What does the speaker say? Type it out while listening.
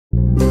Hi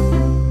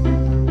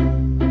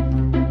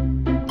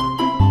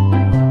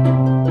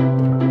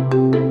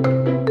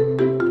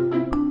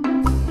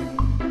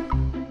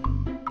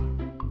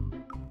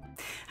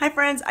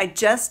friends, I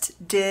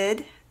just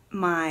did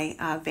my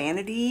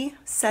vanity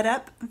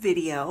setup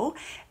video,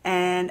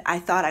 and I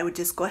thought I would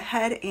just go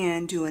ahead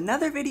and do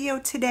another video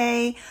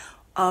today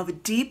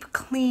of deep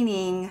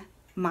cleaning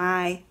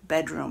my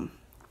bedroom.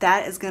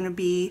 That is going to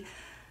be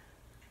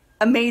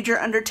a major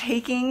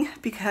undertaking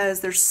because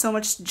there's so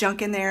much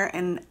junk in there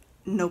and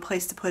no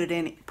place to put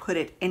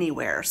it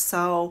anywhere.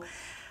 So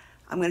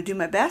I'm going to do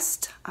my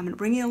best. I'm going to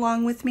bring you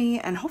along with me,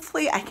 and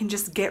hopefully I can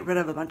just get rid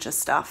of a bunch of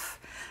stuff.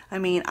 I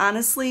mean,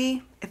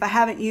 honestly, if I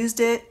haven't used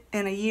it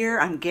in a year,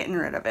 I'm getting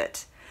rid of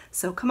it.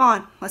 So come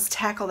on, let's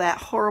tackle that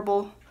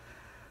horrible,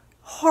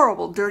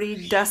 horrible,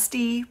 dirty,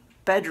 dusty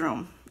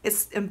bedroom.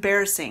 It's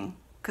embarrassing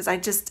because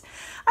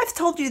I've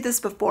told you this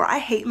before. I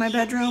hate my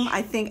bedroom.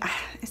 I think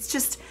it's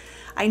just,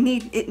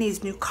 it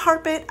needs new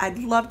carpet. I'd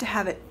love to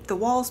have the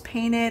walls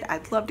painted.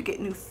 I'd love to get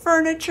new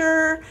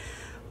furniture,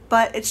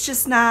 but it's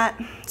just not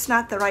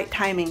the right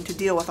timing to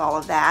deal with all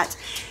of that.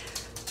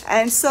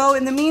 And so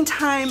in the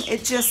meantime,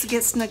 it just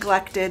gets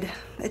neglected.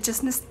 It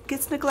just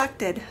gets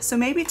neglected. So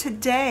maybe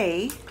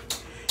today,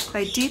 if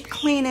I deep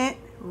clean it,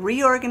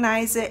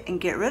 reorganize it,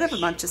 and get rid of a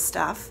bunch of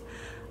stuff,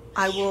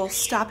 I will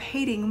stop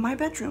hating my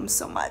bedroom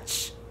so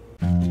much.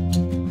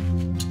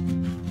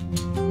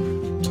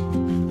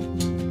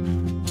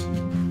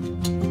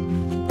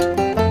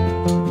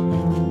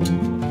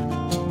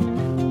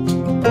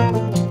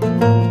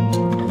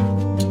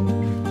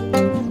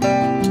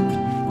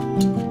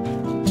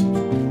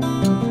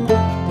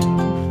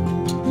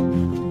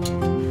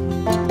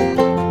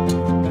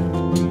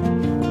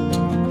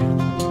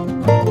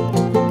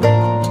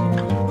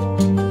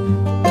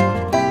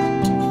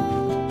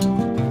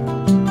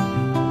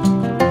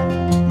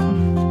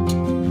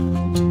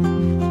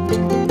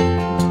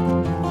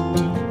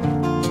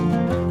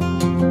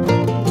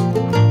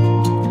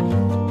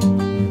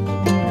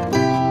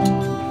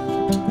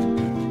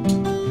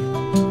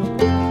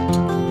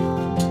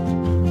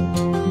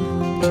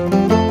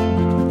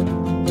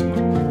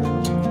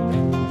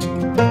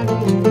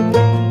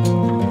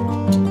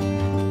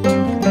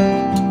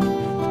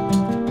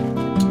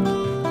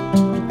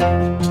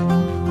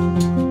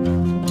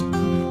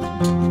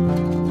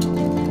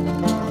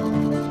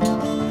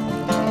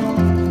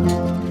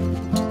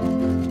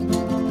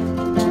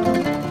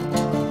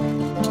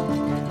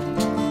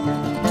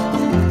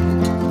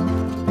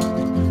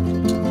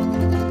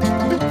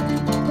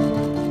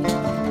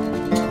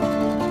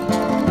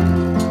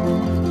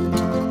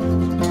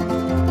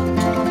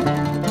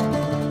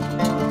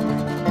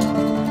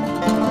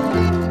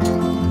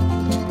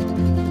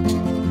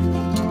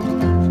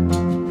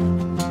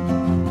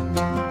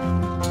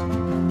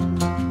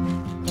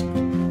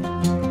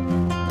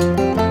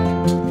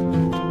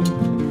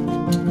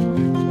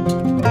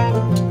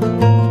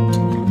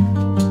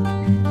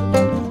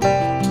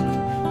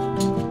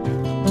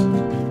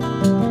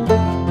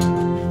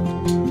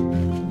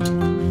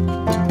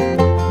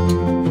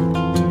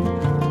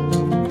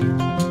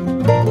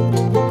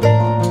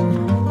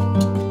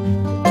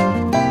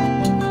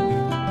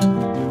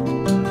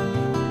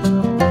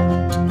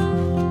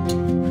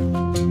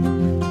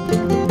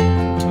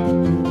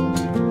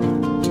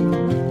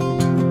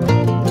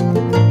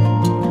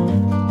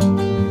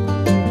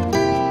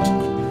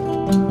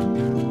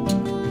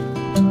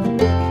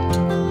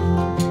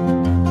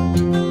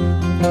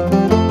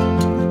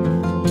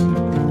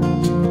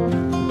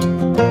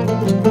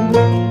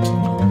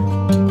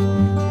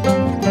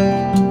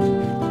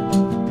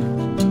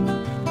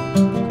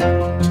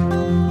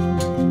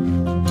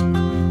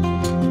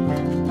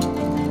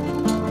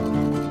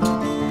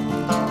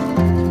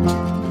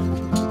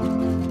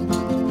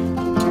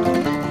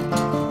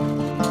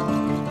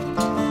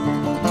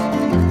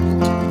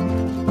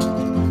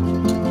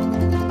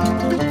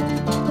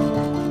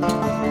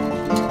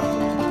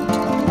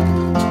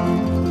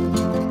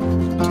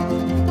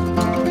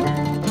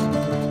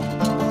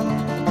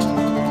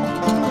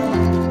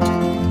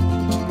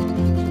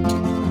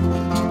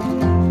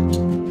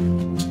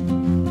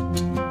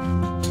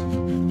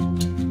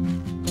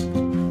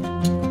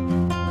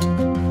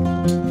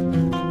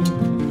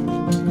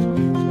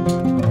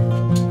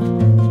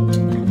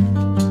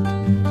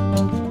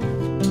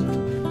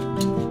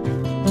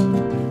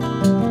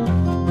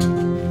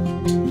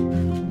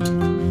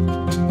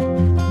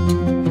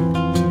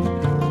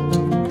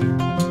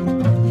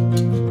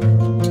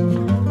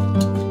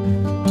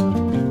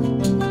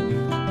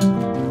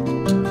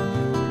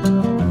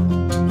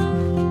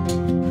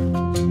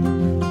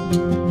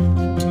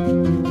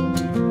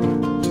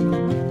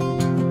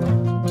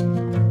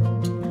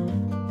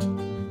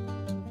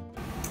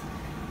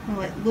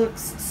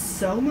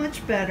 So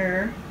much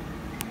better,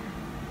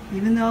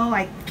 even though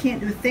I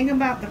can't do a thing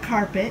about the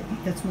carpet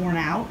that's worn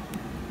out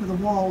or the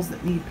walls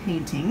that need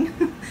painting.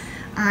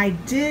 I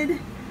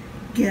did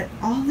get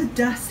all the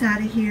dust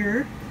out of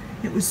here.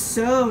 It was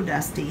so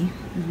dusty,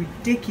 it was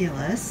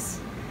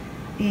ridiculous,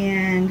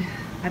 and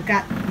I've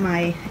got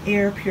my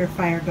air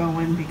purifier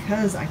going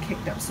because I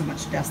kicked up so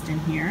much dust in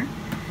here.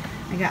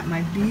 I got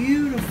my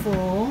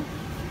beautiful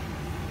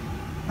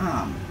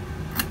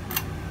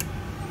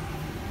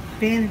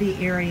vanity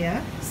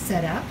area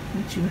set up,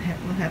 which you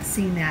will have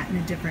seen that in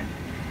a different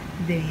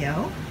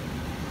video.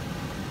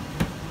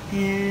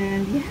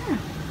 And yeah,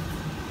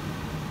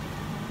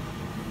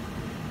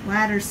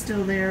 ladder's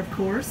still there, of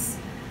course,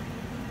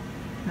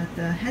 but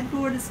the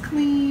headboard is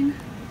clean.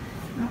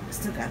 Oh,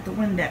 still got the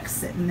Windex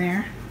sitting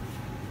there.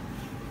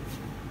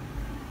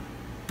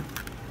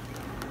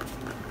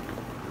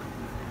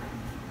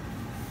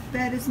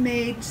 Bed is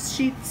made,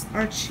 sheets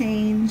are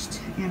changed,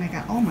 and I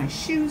got all my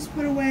shoes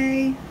put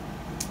away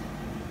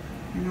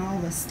and all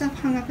the stuff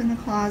hung up in the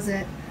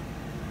closet,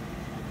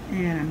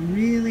 and I'm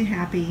really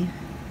happy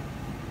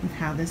with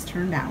how this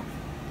turned out.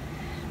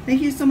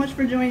 Thank you so much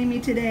for joining me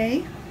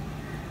today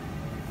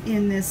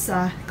in this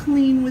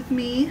clean with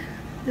me.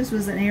 This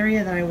was an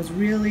area that I was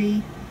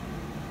really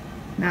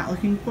not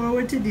looking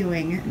forward to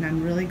doing, and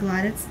I'm really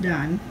glad it's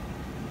done.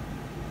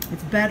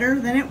 It's better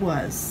than it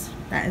was,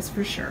 that is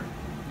for sure.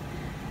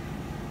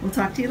 We'll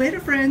talk to you later,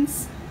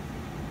 friends.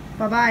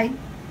 Bye-bye.